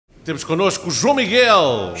Temos connosco o João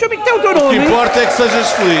Miguel. João Miguel, o teu nome? O que importa é que sejas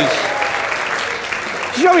feliz.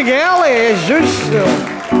 João Miguel é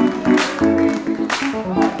justo.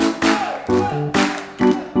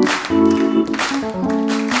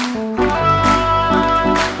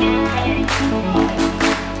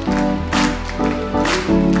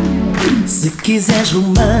 Se quiseres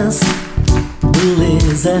romance,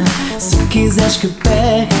 beleza. Se quiseres que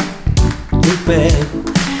pegue, eu pego.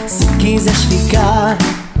 Se quiseres ficar,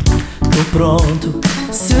 tô pronto.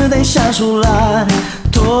 Se deixares rolar,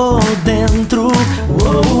 tô dentro.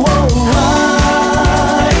 Oh, oh,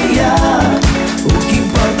 ai, ai. O que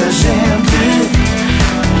importa, gente?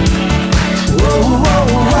 Oh,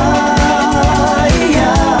 oh, ai,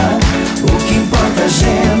 ai. O que importa,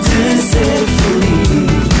 gente, ser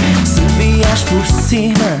feliz. Se vias por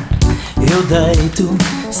cima, eu deito.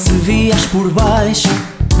 Se vias por baixo,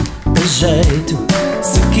 jeito.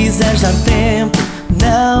 Se quiseres dar tempo,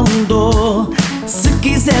 não dou. Se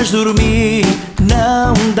quiseres dormir,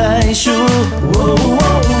 não deixo. Oh,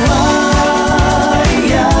 oh,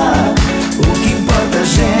 ai, ai. O que importa,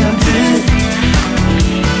 gente?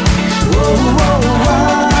 Oh, oh,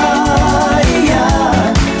 ai,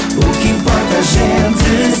 ai. O que importa,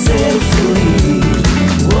 gente, ser feliz.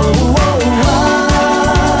 Oh, oh,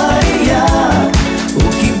 ai, ai. O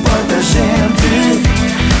que importa, gente?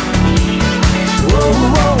 Oh,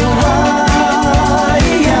 oh, ai,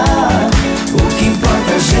 ai. O que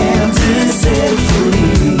importa, gente, ser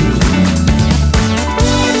feliz.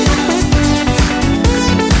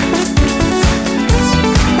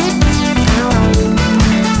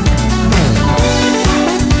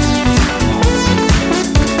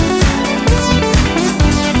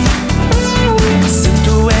 Se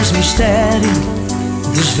tu és mistério,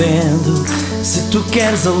 desvendo. Se tu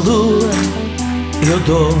queres a lua, eu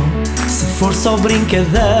dou. Se for só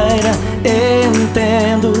brincadeira, eu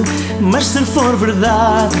entendo. Mas se for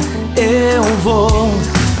verdade, eu vou.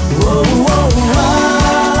 Oh, oh,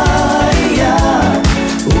 ai, ai.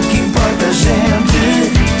 O que importa,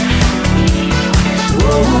 gente?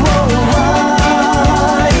 Oh, oh,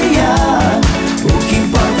 ai, ai. O que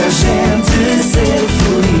importa, gente, ser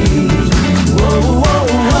feliz. Oh,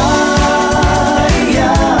 oh, ai,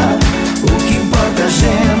 ai. O que importa,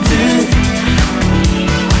 gente?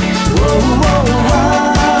 Oh, oh,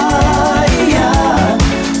 ai, ai.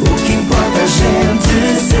 O que importa, gente,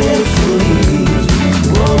 ser feliz.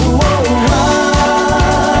 Oh, oh,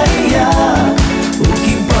 ai, ai. O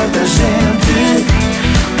que importa, gente?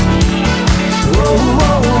 Oh,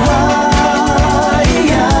 oh, ai,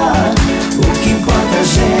 ai. O que importa,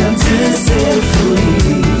 gente, ser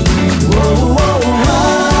feliz. Oh, oh,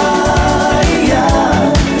 ai, ai.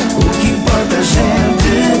 O que importa,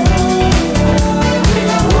 gente?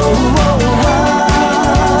 Oh, oh,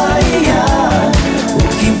 ai, ai. O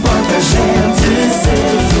que importa, gente,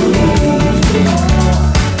 ser feliz.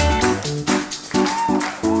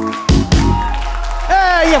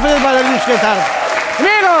 Ei, a fazer barulhos que tarde.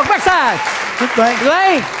 Amigo, como é que estás? Tudo bem, Tudo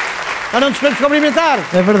bem? Já não nos podemos cumprimentar.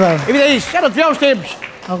 é verdade. E vida é isto, já não te vi há uns tempos.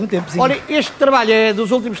 Há algum tempo, sim. Olha, este trabalho é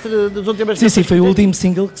dos últimos Sim, sim, foi o último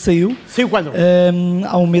single que saiu. Saiu quando?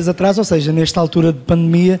 Há um mês atrás, ou seja, nesta altura de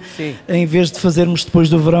pandemia, Sim. em vez de fazermos depois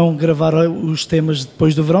do verão, gravar os temas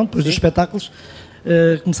depois do verão, depois dos espetáculos,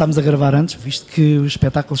 começámos a gravar antes, visto que os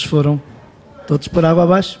espetáculos foram todos por água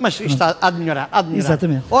abaixo. Mas isto há de melhorar, há de melhorar.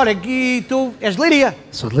 Exatamente. Ora, aqui tu és de Leiria.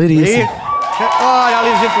 Sou de Leiria, sim. Olha,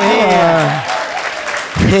 ali gente de Leiria.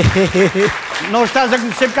 Não estás a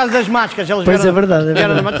conhecer por causa das máscaras. Elas Pois vieram- é verdade, é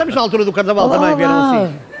vieram verdade. da- Estamos na altura do carnaval Olá, também, vieram olá.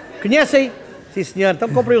 assim. Conhecem? Sim, senhor. Então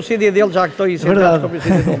comprei o CD dele, já que estou aí sentado. verdade. Comprei o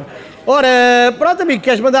CD dele. Ora, pronto, amigo,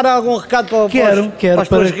 queres mandar algum recado para, Quero para as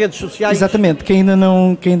tuas redes sociais? Exatamente, quem ainda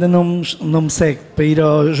não me segue, para ir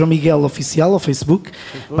ao João Miguel Oficial, ao Facebook,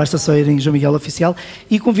 basta só ir em João Miguel Oficial,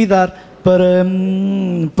 e convidar para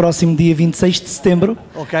próximo dia 26 de setembro,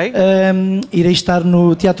 Ok. irei estar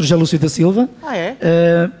no Teatro José Lúcio da Silva, Ah, é?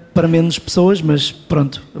 para menos pessoas, mas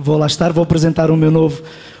pronto, vou lá estar, vou apresentar o meu novo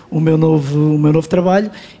trabalho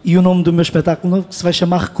e o nome do meu espetáculo novo, que se vai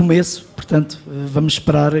chamar Recomeço. Portanto, vamos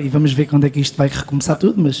esperar e vamos ver quando é que isto vai recomeçar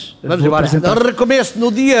tudo, mas Vamos vou embora. apresentar. Recomeço no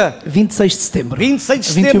dia 26 de setembro. 26 de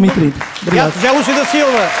setembro. 21h30. Obrigado. José Lúcio da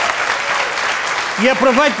Silva. E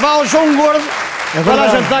aproveite, vá ao João Gordo. Para a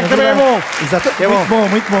jantar, que também é bom. Exato. É Muito bom. bom,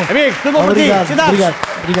 muito bom. Amigo, tudo bom para ti? Obrigado, Cidades? obrigado,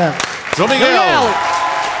 obrigado. João Miguel. Miguel.